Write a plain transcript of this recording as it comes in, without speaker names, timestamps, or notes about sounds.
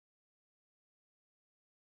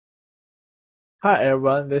Hi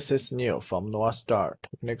everyone, this is Neil from Northstar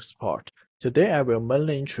Technical Support. Today I will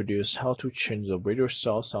mainly introduce how to change the video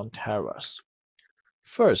source on Taurus.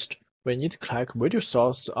 First, we need to click video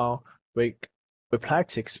source on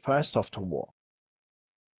Reflect Express software.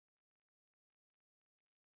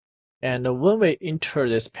 And when we enter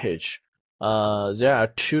this page, there are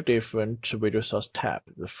two different video source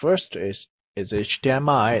tabs. The first is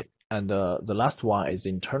HDMI, and the last one is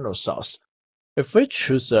internal source. If we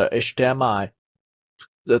choose HDMI,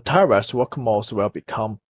 the Taurus work mode will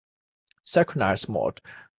become synchronous mode.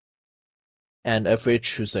 And if we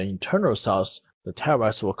choose the internal source, the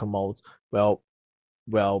Taurus work mode will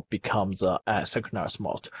become the asynchronous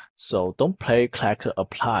mode. So don't click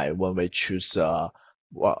apply when we choose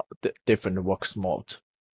different works mode.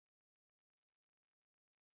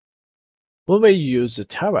 When we use the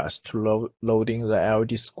Taurus to loading the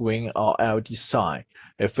LED screen or LED sign,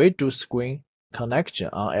 if we do screen connection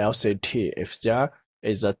on LCT, if there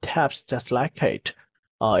is a tab just like it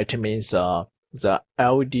means the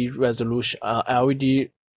LED resolution, LED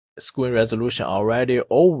screen resolution already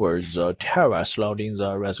over the Taurus loading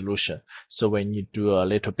the resolution. So when you do a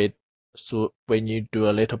little bit,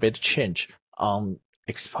 change on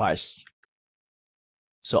Express.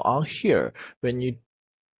 So on here, when you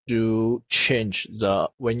do change the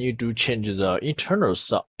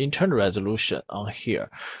internal resolution on here,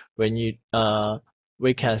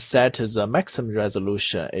 we can set the maximum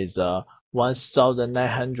resolution is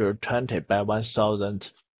 1920 by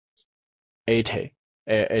 1080.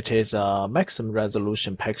 It is a maximum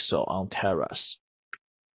resolution pixel on Taurus.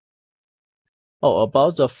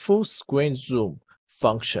 About the full screen zoom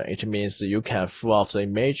function, it means you can full off the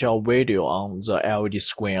image or video on the LED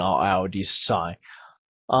screen or LED sign.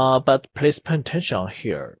 But please pay attention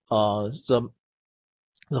here. The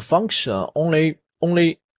function only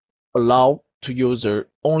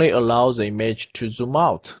allows the image to zoom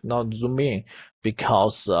out, not zoom in,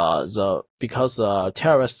 because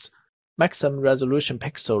Taurus maximum resolution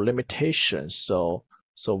pixel limitation. So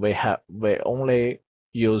we only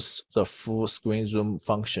use the full screen zoom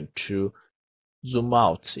function to zoom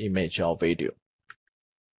out image or video.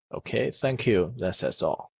 Okay, thank you. That's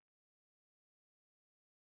all.